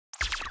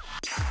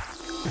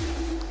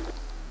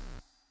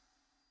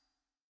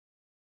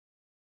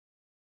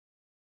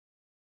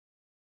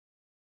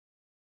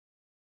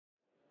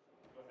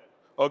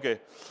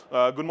Okay.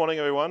 Good morning,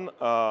 everyone.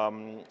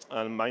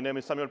 And my name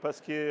is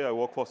Pasquier. I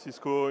work for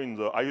Cisco in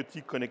the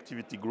IoT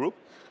connectivity group.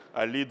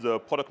 I lead the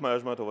product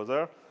management over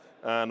there.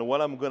 And what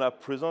I'm going to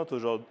present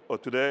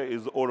today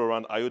is all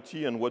around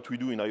IoT and what we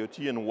do in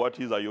IoT and what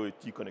is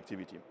IoT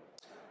connectivity.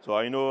 So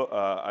I know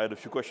I had a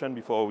few questions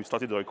before we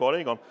started the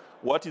recording on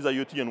what is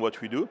IoT and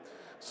what we do.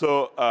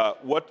 So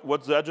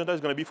what the agenda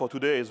is going to be for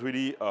today is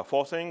really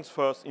four things.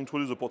 First,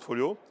 introduce the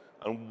portfolio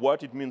and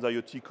what it means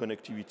IoT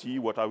connectivity,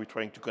 what are we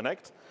trying to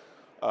connect.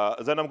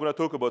 Then I'm going to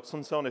talk about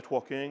sensor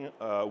networking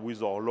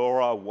with our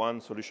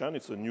LoRaWAN solution.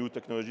 It's a new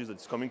technology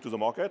that's coming to the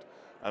market.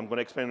 I'm going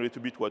to explain a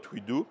little bit what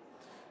we do.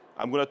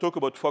 I'm going to talk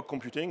about fog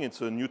computing.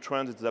 It's a new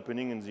trend that's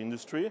happening in the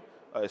industry,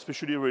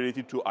 especially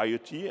related to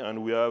IoT.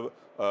 And we have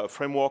a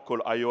framework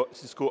called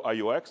Cisco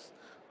IOX.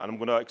 And I'm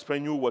going to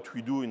explain you what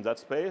we do in that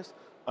space.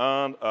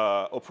 And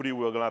hopefully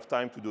we're going to have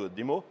time to do a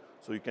demo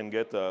so you can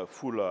get a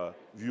full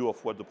view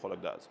of what the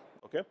product does.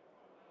 Okay?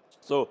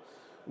 So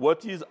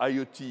what is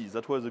IoT?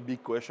 That was a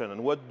big question.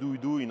 And what do we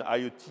do in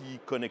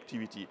IoT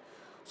connectivity?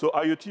 So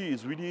IoT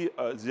is really,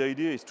 the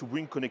idea is to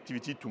bring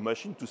connectivity to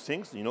machine, to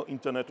things,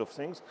 Internet of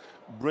Things,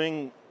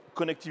 bring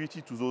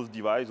connectivity to those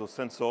devices, those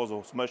sensors,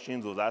 those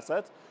machines, those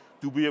assets,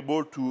 to be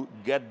able to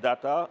get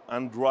data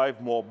and drive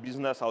more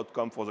business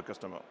outcome for the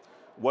customer.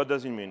 What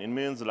does it mean? It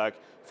means like,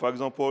 for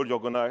example, you're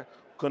going to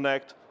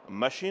connect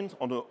machines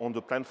on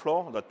the plant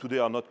floor that today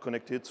are not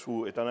connected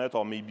through Ethernet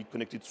or maybe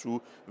connected through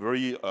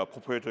very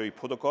proprietary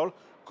protocol.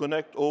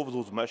 Connect all of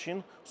those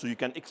machines so you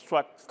can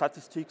extract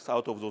statistics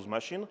out of those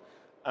machines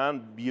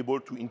and be able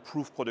to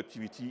improve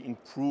productivity,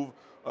 improve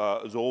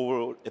the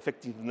overall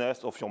effectiveness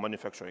of your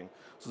manufacturing.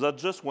 So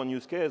that's just one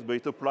use case, but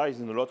it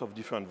applies in a lot of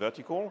different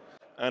verticals.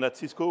 And at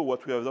Cisco,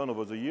 what we have done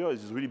over the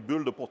years is really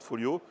build a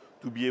portfolio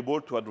to be able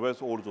to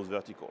address all those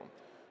verticals.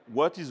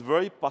 What is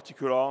very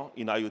particular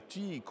in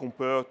IoT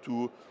compared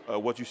to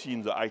what you see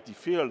in the IT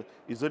field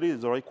is really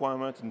the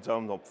requirement in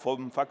terms of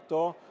form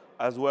factor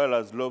as well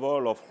as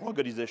level of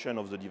ruggedization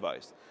of the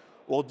device.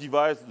 Our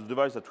device, the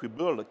device that we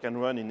build, can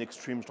run in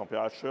extreme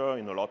temperature,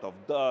 in a lot of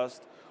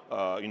dust,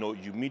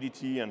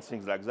 humidity and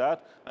things like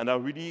that, and are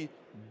really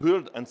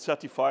built and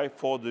certified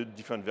for the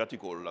different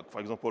verticals, like for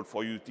example,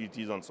 for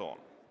utilities and so on.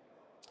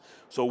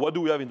 So what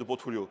do we have in the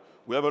portfolio?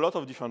 We have a lot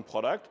of different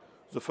products.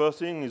 The first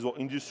thing is our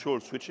industrial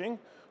switching.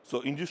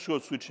 So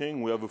industrial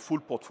switching, we have a full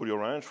portfolio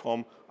range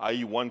from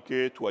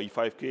IE1K to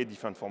IE5K,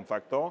 different form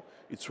factor.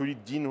 It's really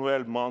DIN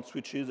rail mount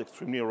switches,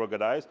 extremely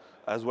ruggedized,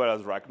 as well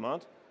as rack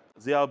mount.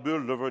 They are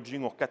built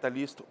leveraging our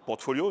Catalyst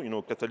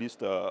portfolio, Catalyst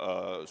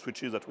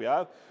switches that we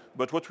have.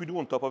 But what we do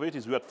on top of it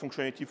is we have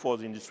functionality for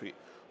the industry.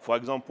 For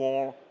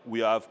example, we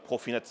have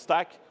Profinet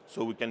stack,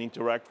 so we can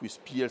interact with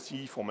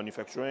PLC for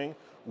manufacturing.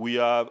 We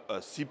have a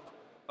SIP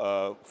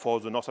for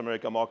the North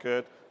America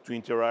market to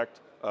interact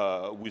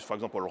with, for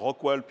example,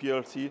 Rockwell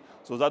PLC.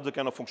 So that's the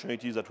kind of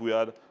functionalities that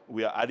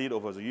we added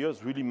over the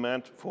years, really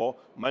meant for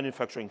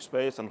manufacturing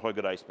space and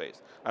ruggedized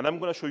space. And I'm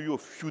going to show you a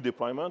few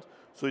deployments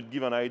so it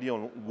gives an idea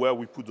on where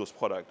we put those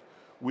products.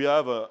 We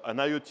have an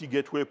IoT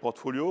gateway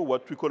portfolio.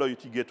 What we call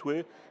IoT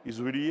gateway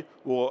is really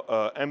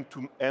our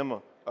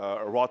M2M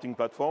routing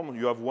platform.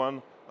 You have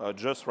one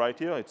just right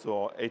here. It's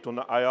our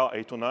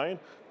IR809,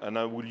 and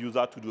I will use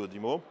that to do a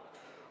demo.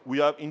 We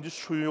have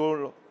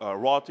industrial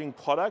routing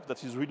product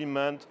that is really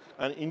meant,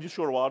 and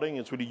industrial routing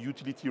is really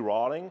utility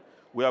routing.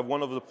 We have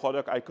one of the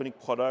iconic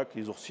product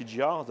is our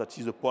CGR, that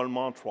is a pole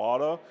mount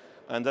router,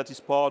 and that is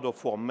part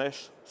of our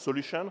mesh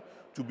solution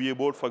to be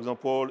able, for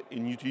example,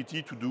 in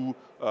utility to do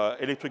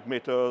electric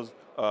meters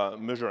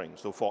measuring.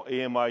 So for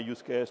AMI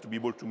use case, to be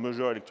able to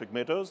measure electric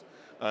meters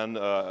and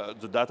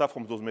the data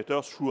from those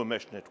meters through a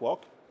mesh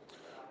network.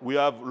 We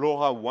have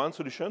LoRaWAN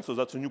solution, so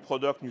that's a new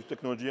product, new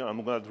technology, and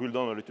I'm going to drill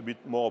down a little bit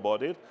more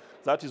about it.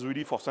 That is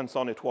really for sensor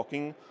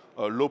networking,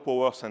 low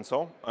power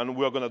sensor, and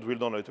we are going to drill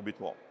down a little bit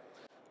more.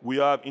 We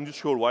have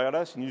industrial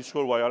wireless. In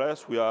industrial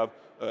wireless, we have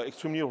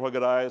extremely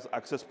ruggedized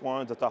access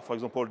points that are, for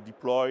example,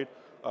 deployed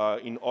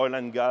in oil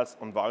and gas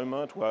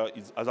environment where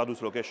it's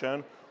hazardous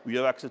location. We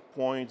have access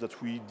points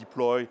that we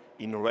deploy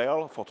in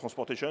rail for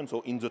transportation,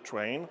 so in the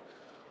train.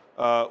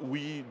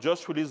 We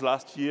just released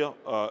last year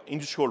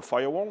industrial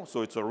firewall,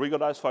 so it's a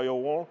ruggedized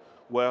firewall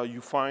where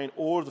you find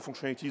all the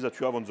functionalities that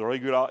you have on the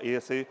regular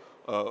ASA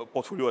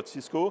portfolio at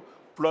Cisco,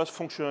 plus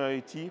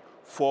functionality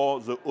for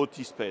the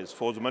OT space,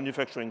 for the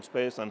manufacturing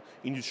space and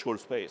industrial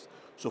space.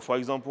 So for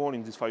example,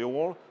 in this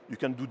firewall, you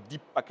can do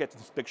deep packet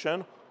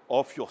inspection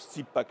of your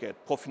SIP packet,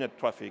 Profinet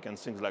traffic, and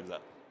things like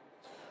that.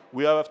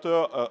 We have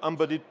after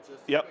embedded.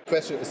 Yeah.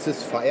 Question: is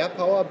this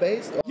firepower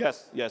based? Or?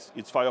 Yes,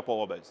 it's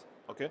firepower based.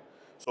 Okay.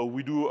 So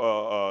we do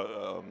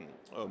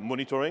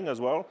monitoring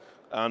as well,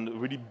 and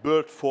really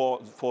built for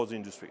the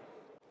industry.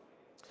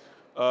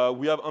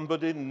 We have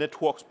embedded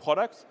networks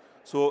products.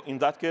 So in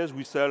that case,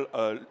 we sell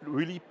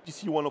really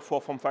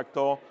PC104 form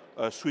factor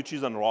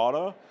switches and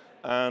router,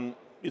 and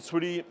it's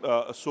really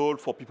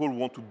sold for people who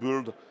want to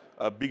build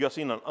a bigger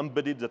thing and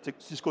embedded the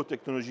Cisco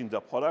technology in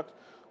their product.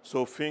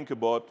 So think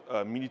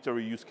about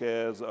military use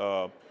case,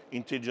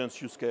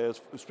 intelligence use case,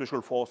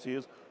 special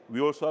forces, We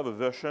also have a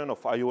version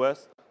of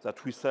iOS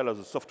that we sell as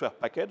a software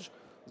package.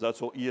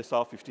 That's our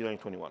ESR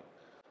 5921.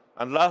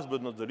 And last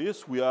but not the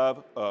least, we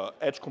have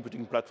edge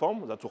computing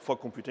platform. That's our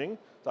fog computing.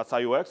 That's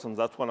IOX, and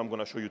that's what I'm going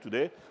to show you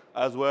today,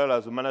 as well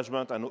as a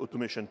management and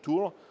automation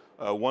tool.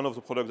 One of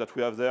the products that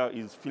we have there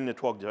is Field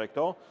Network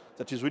Director.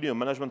 That is really a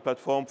management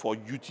platform for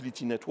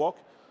utility network.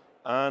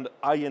 And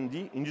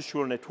IND,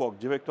 Industrial Network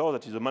Director,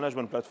 that is a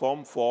management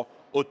platform for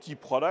OT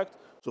product.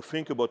 So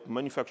think about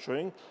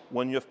manufacturing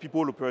when you have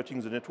people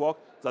operating the network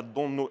that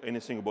don't know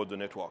anything about the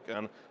network.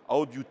 And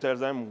how do you tell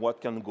them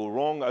what can go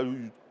wrong? How do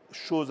you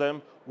show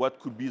them what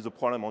could be the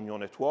problem on your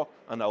network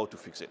and how to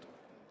fix it?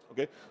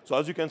 Okay? So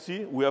as you can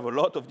see, we have a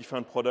lot of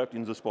different products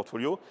in this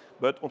portfolio.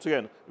 But once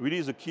again,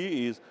 really the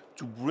key is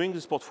to bring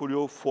this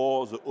portfolio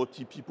for the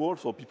OT people,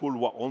 for people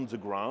who are on the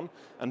ground,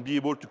 and be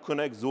able to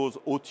connect those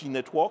OT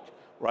network,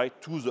 right,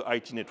 to the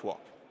IT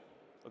network.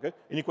 Okay?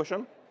 Any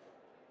question?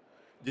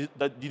 Did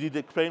it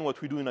explain what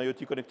we do in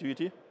IoT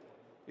connectivity?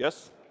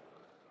 Yes?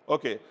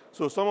 Okay,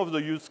 so some of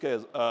the use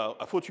cases,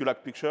 I thought you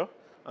liked picture,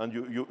 and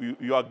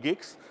you are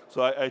geeks.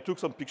 So I took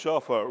some picture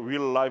of a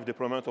real life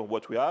deployment of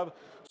what we have.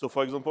 So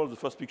for example, the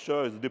first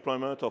picture is the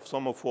deployment of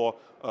some of our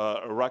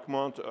rack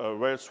mount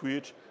rail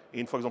switch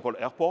in, for example,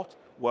 airport,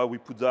 where we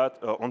put that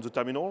on the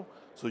terminal.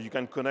 So you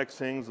can connect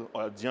things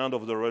at the end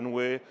of the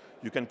runway.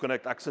 You can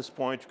connect access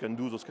point. You can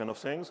do those kind of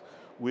things.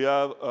 We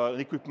have an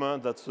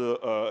equipment that's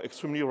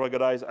extremely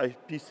ruggedized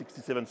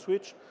IP67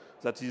 switch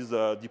that is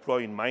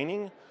deployed in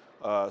mining.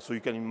 So you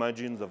can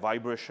imagine the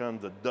vibration,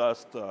 the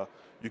dust.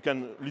 You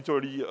can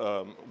literally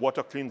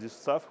water clean this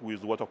stuff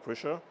with water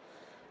pressure.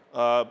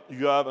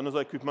 You have another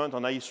equipment,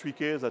 an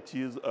IS3K, that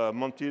is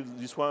mounted.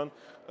 This one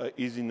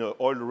is in an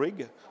oil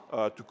rig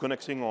to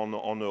connecting on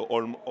an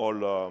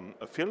oil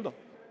field.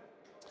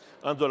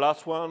 And the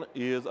last one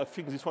is, I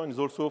think this one is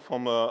also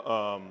from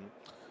a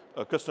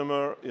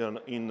customer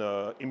in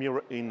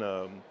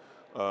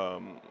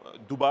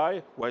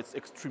Dubai, where it's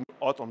extremely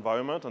hot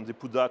environment, and they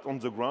put that on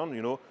the ground,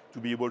 to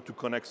be able to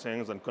connect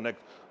things and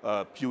connect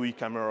PoE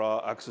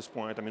camera, access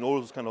point. I mean, all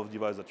those kind of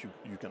devices that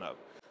you can have.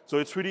 So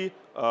it's really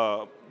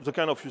the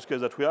kind of use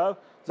case that we have.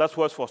 That's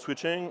what's for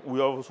switching. We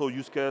have also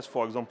use case,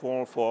 for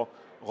example, for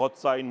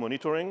roadside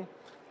monitoring.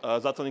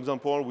 That's an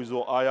example with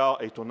our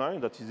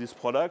IR809, that is this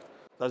product.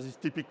 That is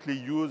typically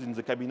used in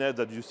the cabinet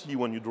that you see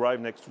when you drive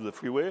next to the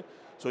freeway.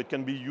 So it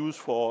can be used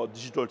for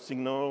digital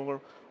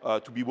signal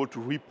to be able to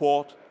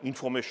report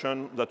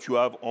information that you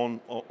have on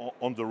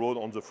the road,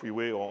 on the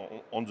freeway, or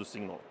on the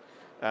signal.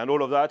 And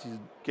all of that is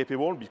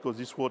capable because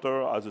this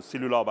router has a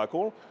cellular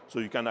backhaul, so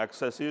you can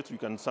access it, you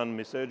can send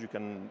message, you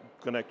can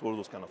connect all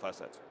those kind of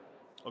assets.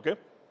 Okay?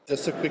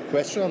 Just a quick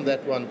question on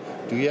that one.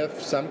 Do you have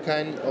some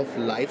kind of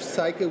life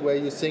cycle where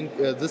you think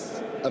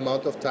this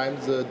amount of time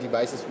the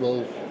devices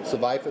will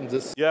survive in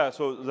this? Yeah,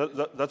 so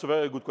that's a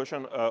very good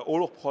question.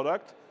 All our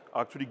products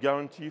are actually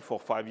guaranteed for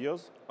 5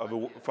 years, have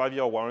a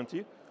 5-year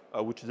warranty,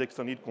 which is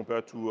extended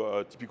compared to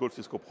a typical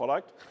Cisco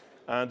product.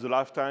 And the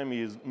lifetime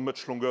is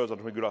much longer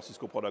than regular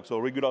Cisco product. So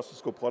regular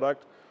Cisco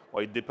product,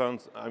 well, it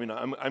depends. I mean,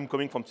 I'm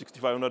coming from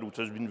 6500, which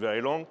has been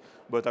very long,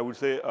 but I would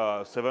say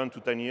 7 to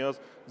 10 years.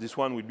 This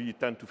one will be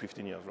 10 to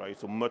 15 years, right?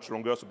 So much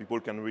longer, so people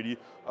can really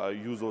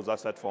use those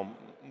assets for,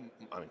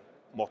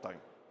 more time.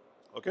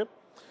 Okay?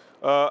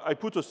 I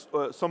put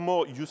some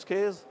more use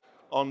case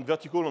on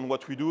vertical on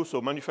what we do.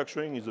 So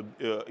manufacturing is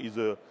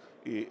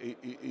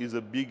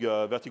a big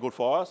vertical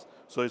for us.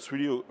 So it's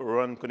really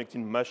around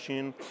connecting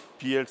machine,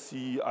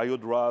 PLC, I/O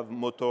drive,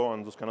 motor,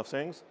 and those kind of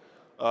things.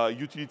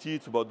 Utility,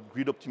 it's about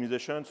grid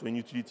optimization. So in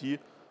utility,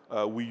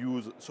 we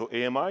use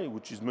AMI,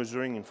 which is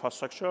measuring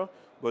infrastructure,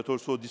 but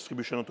also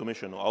distribution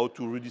automation, how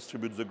to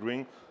redistribute the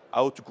grid,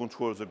 how to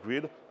control the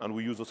grid, and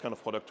we use those kind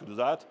of products to do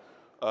that.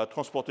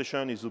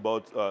 Transportation is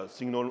about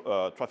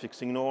traffic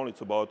signal.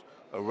 It's about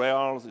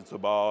rails. It's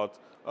about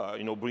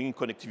bringing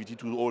connectivity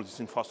to all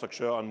this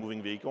infrastructure and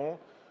moving vehicle.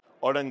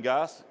 Oil and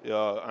gas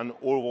and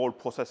overall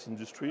process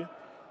industry.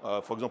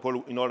 For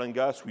example, in oil and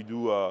gas, we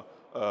do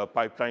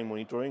pipeline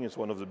monitoring. It's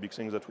one of the big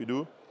things that we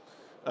do.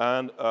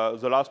 And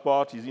the last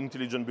part is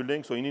intelligent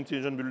building. So in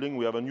intelligent building,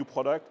 we have a new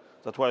product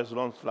that was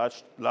launched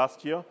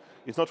last year.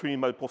 It's not really in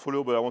my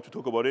portfolio, but I want to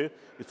talk about it.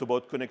 It's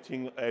about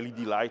connecting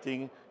LED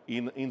lighting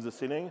in the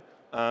ceiling.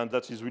 And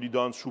that is really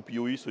done through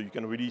PoE, so you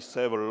can really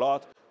save a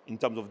lot in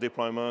terms of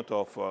deployment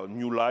of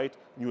new light,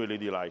 new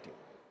LED lighting.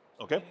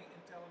 Okay?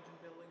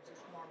 Intelligent buildings or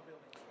smart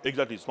buildings.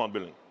 Exactly, smart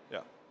building,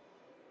 yeah.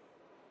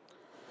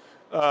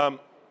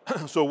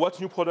 So what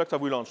new product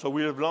have we launched? So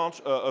we have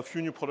launched a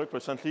few new products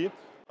recently.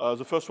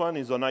 The first one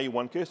is an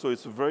IE1K, so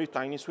it's a very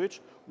tiny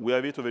switch. We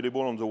have it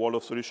available on the World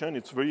of Solution.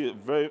 It's very,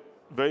 very,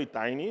 very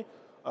tiny,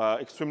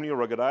 extremely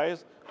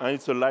ruggedized, and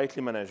it's a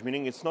lightly managed,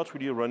 meaning it's not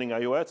really running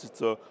iOS.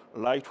 It's a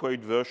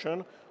lightweight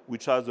version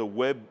which has a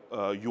web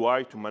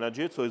UI to manage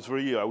it. So it's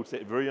very, I would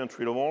say, very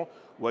entry level,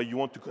 where you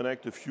want to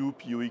connect a few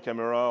PoE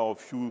camera or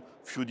few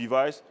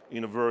devices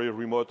in a very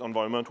remote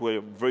environment where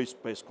you're very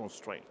space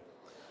constrained.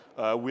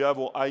 We have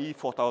our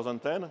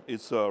IE4010.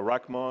 It's a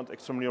rack mount,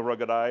 extremely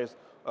ruggedized,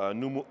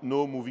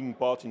 no moving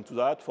part into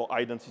that for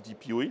high density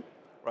PoE.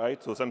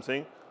 right? So same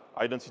thing,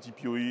 identity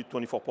PoE,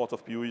 24 ports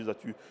of PoE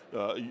that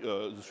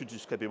the switch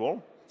is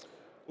capable.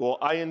 Or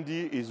IND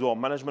is our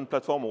management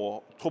platform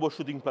or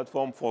troubleshooting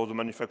platform for the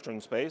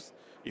manufacturing space.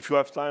 If you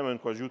have time, I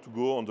encourage you to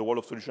go on the Wall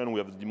of Solution. We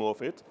have a demo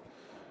of it.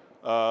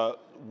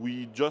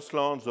 We just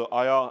launched the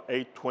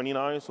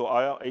IR829, so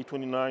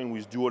IR829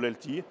 with dual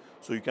LT,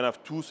 so you can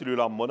have 2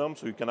 cellular modems,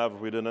 so you can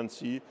have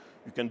redundancy,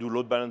 you can do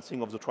load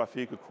balancing of the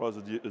traffic across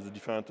the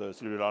different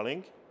cellular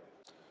link.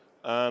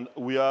 And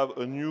we have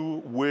a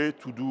new way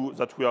to do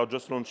that we are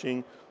just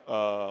launching.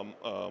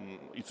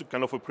 It's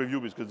kind of a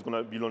preview because it's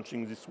going to be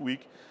launching this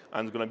week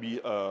and it's going to be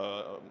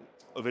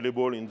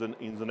available in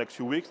the next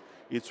few weeks.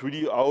 It's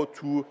really how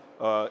to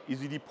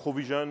easily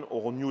provision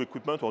or new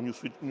equipment or new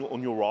switch or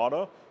new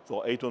router,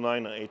 so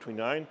 809 and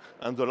 829.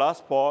 And the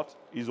last part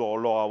is our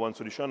LoRaWAN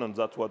solution, and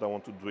that's what I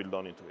want to drill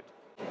down into it.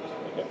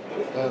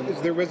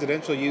 Is there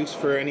residential use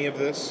for any of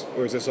this,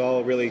 or is this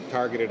all really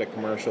targeted at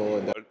commercial?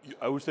 And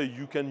I would say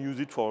you can use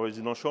it for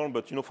residential,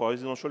 but for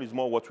residential, it's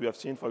more what we have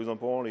seen, for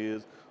example,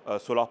 is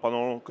solar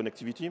panel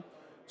connectivity.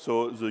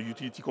 So the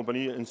utility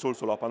company installs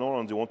solar panel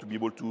and they want to be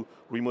able to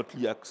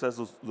remotely access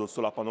those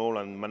solar panel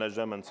and manage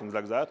them and things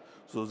like that.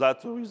 So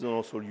that's a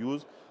residential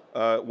use.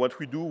 What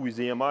we do with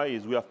AMI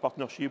is we have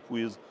partnership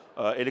with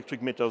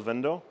electric meters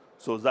vendor.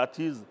 So that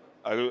is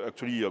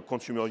actually a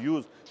consumer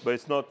use, but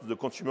it's not the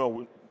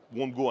consumer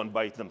won't go and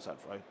buy it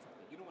themselves, right?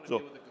 you don't want to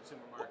deal with the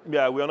consumer market.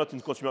 Yeah, we are not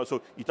in consumer.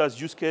 So it has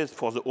use case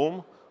for the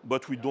home,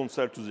 but we don't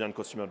sell to the end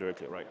consumer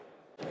directly, right?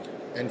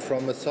 And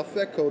from a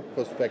software code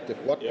perspective,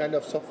 what kind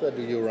of software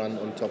do you run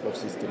on top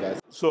of these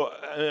devices? So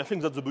I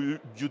think that the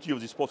beauty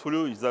of this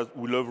portfolio is that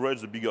we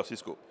leverage the bigger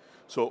Cisco.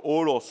 So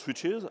all our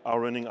switches are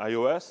running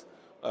iOS,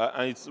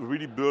 and it's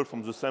really built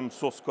from the same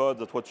source code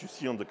that what you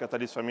see on the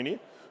Catalyst family.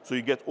 So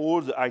you get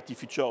all the IT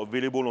feature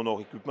available on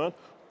our equipment,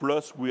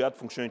 plus we add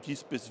functionality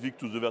specific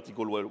to the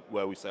vertical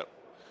where we sell.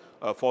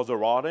 For the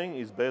routing,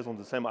 it's based on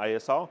the same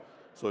ISR.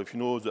 So if you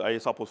know the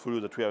ISR portfolio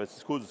that we have at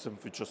Cisco, the same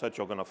feature set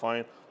you're going to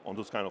find on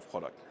those kind of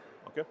products.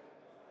 Okay?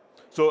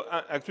 So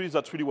actually,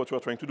 that's really what we're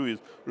trying to do is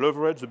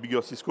leverage the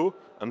bigger Cisco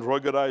and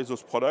ruggedize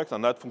those products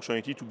and add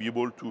functionality to be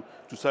able to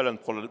sell and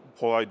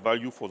provide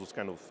value for those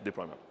kind of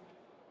deployment.